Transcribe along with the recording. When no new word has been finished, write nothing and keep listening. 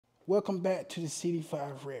Welcome back to the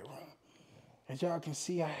CD5 Red Room. As y'all can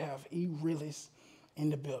see, I have E. Realist in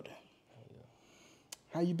the building.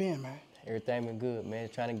 How you been, man? Everything been good, man.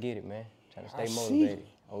 Trying to get it, man. Trying to stay I motivated. see.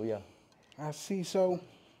 Oh, yeah. I see. So,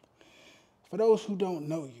 for those who don't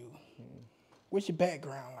know you, what's your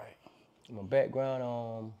background like? My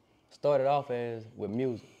background started off as with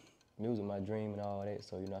music. Music, my dream and all that.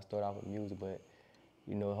 So, I started off with music, but,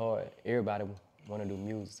 hard. Everybody want to do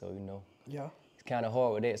music, so, Yeah. it's kind of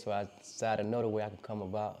hard with that. So I decided another way I could come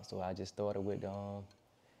about. So I just started with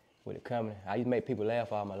the comedy. I used to make people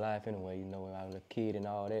laugh all my life anyway, when I was a kid and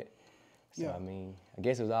all that. So, Yeah. I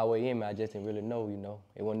guess it was always in me. I just didn't really know,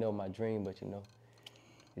 It wasn't never my dream, but, it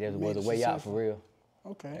just Made was it a way out for successful. real.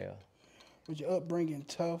 Okay. Yeah. Was your upbringing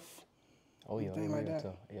tough? Oh, yeah. Anything like real that?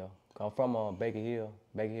 tough. Yeah. I'm from Baker Hill,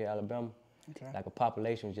 Alabama. Okay. Like a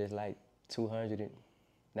population of just like 200,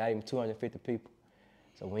 not even 250 people.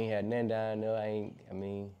 So we ain't had nothing down there. It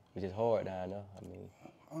was just hard down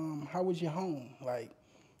there. How was your home? Like,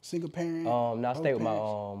 single parent? Now I both stayed with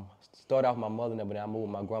parents? started off with my mother, but then I moved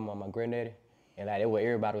with my grandma and my granddaddy. And like, that's where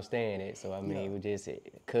everybody was staying at. So, Yeah. it was just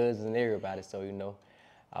cousins and everybody. So,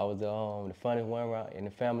 I was the funniest one around in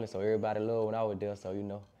the family. So everybody loved when I was there.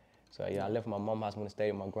 So, So, I left my mom's house when I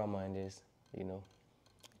stayed with my grandma and just,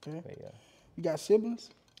 Okay. but, yeah. You got siblings?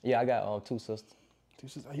 Yeah, I got 2 sisters. Two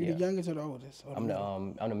sisters. Are you Yeah. the youngest or the oldest? Or I'm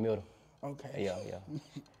the middle. Okay. Yeah. They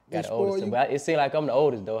Got the spoil oldest, you? but it seems like I'm the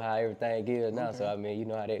oldest though. How everything is now, so Okay. you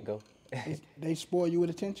know how that go. They spoil you with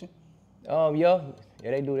attention? Yeah,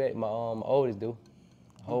 they do that. My oldest do,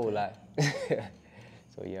 a whole Okay. lot.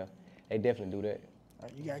 So yeah, they definitely do that. All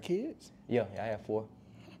right, you got kids? Yeah, I have 4.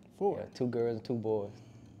 4. Yeah, 2 girls and 2 boys.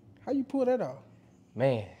 How you pull that off?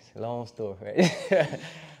 Man, it's a long story, right?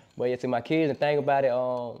 But yeah, to my kids, the thing about it,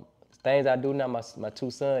 things I do now, my 2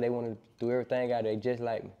 sons, they want to do everything out there. They just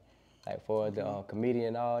like me. Like for the comedian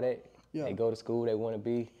and all that. Yeah. They go to school, they want to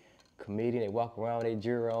be comedian. They walk around, they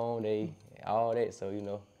jury on, they all that. So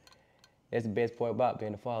that's the best part about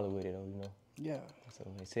being a father with it, though. Yeah. So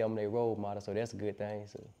they say I'm their role model, so that's a good thing.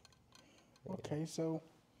 So Okay, so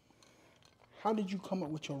how did you come up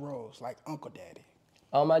with your roles, like Uncle Daddy?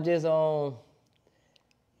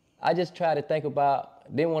 I just tried to think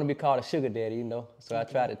about, didn't want to be called a sugar daddy, So I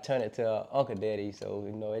tried to turn it to Uncle Daddy. So,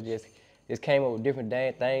 it just came up with different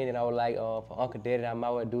things. And I was like, for Uncle Daddy, I might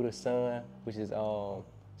well do the son, which is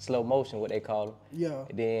slow motion, what they call him. Yeah.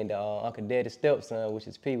 And then the Uncle Daddy's stepson, which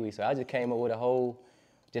is Pee Wee. So I just came up with a whole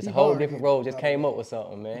He different hard-headed, role, just by the came way. up with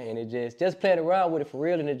something, man. And it just playing around with it for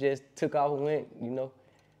real, and it just took off and went,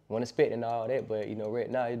 wasn't expecting all that, but, right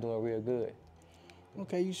now it's doing real good.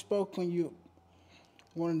 Okay, you spoke when you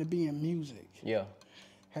wanted to be in music. Yeah.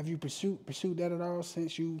 Have you pursued that at all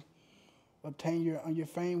since you obtained your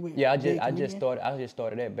fame with? Yeah, being a I just comedian?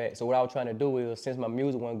 started that back. So what I was trying to do is, since my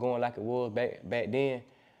music wasn't going like it was back then,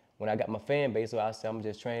 when I got my fan base, so I said I'm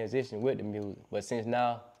just transitioning with the music. But since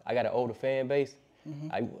now I got an older fan base,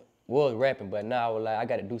 I was rapping, but now I was like I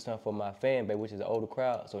got to do something for my fan base, which is an older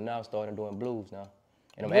crowd. So now I'm starting doing blues now,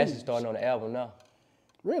 and I'm actually Blues? starting on the album now.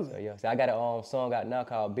 Really? So yeah, so I got a song out now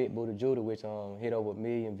called Big Booty Judah, which hit over 1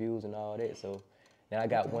 million views and all that. So now I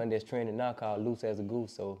got one that's trending now called Loose as a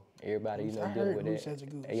Goose. So everybody, I dealing heard with Loose that. as a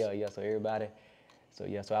Goose. Yeah. So everybody, so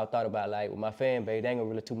I thought about like with my fan base, they ain't gonna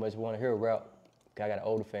really too much want to hear rap. 'Cause I got an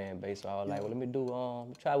older fan base, so I was like, well, let me do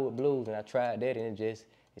try with blues, and I tried that, and it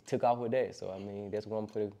took off with that. So that's what I'm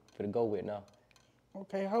for to go with now.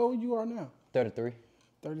 Okay, how old you are now? 33.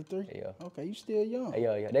 33? Yeah. Okay, you still young.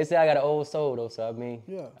 Yeah. They say I got an old soul though, so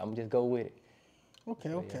Yeah. I'm just go with it.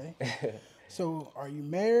 Okay. So are you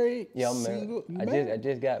married? Yeah, I'm single? married. You I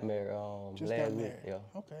just got married Just last got week. married. Yeah.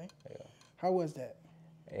 Okay. Yeah. How was that?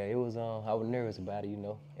 Yeah, it was. I was nervous about it.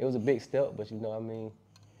 It was a big step, but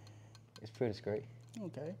it's pretty straight.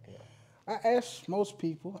 Okay. Yeah. I ask most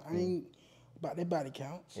people, I ain't about their body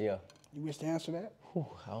counts. Yeah. You wish to answer that? Whew,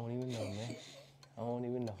 I don't even know, man. I don't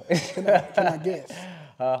even know. Can I guess?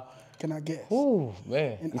 Can I guess? Ooh,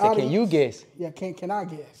 man. And You said, can you audience- guess? Yeah, can I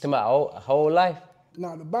guess? To my whole life?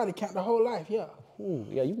 No, the body count the whole life, yeah. Ooh,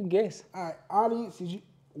 yeah, you can guess. All right, audience,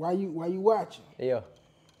 while you watching, Yeah.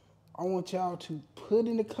 I want y'all to put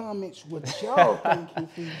in the comments what y'all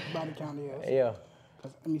think his body count is. Yeah.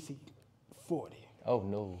 'Cause let me see, 40. Oh,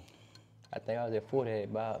 no. I think I was at 40 at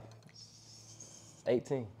about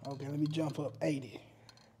 18. Okay, let me jump up 80.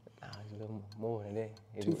 Nah, it's a little more than that.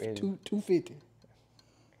 250.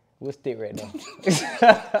 We'll stick right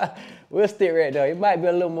there. We'll stick right there. It might be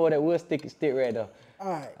a little more that we'll stick right there.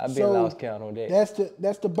 All right. I've been so lost count on that.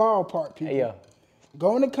 That's the ballpark, people. Yeah.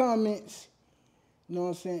 Go in the comments, you know what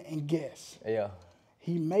I'm saying, and guess. Yeah.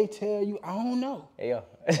 He may tell you, I don't know. Yeah.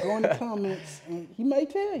 Go in the comments and he may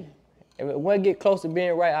tell you. If it one get close to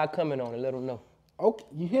being right, I'll come in on and let them know. Okay,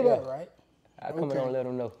 you hear that, right? I'll come in on and let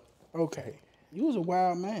them know. Okay. You was a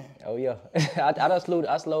wild man. Oh yeah, I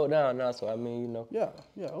slowed down now, so I mean, you know. Yeah,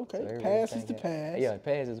 okay. So Past is the past. Yeah,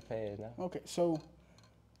 past is the past now. Okay, so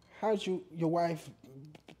how's your wife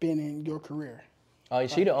been in your career?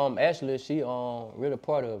 She actually really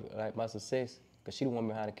part of like my success, cause she the one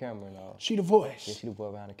behind the camera and all. She the voice. Yeah, she the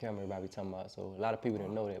boy behind the camera. Everybody be talking about. So a lot of people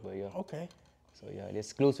didn't know that, but yeah. Okay. So yeah, it's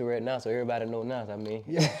exclusive right now, so everybody know now. I mean.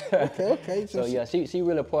 Yeah. Okay. So yeah, she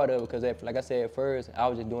really a part of it, cause like I said at first, I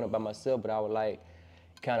was just doing it by myself, but I was like,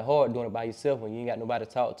 kind of hard doing it by yourself when you ain't got nobody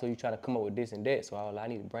to talk to. You trying to come up with this and that. So I was like, I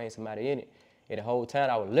need to bring somebody in it. And the whole time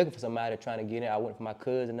I was looking for somebody trying to get in. I went for my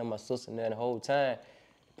cousin and my sister, and then the whole time,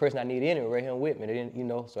 the person I needed in it was right here with me. They didn't, you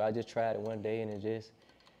know. So I just tried it one day, and it just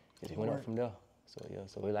went up from there. So yeah,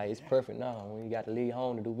 so it's perfect now. When you got to leave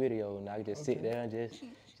home to do video, and I can just sit there and just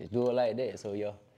do it like that. So yeah.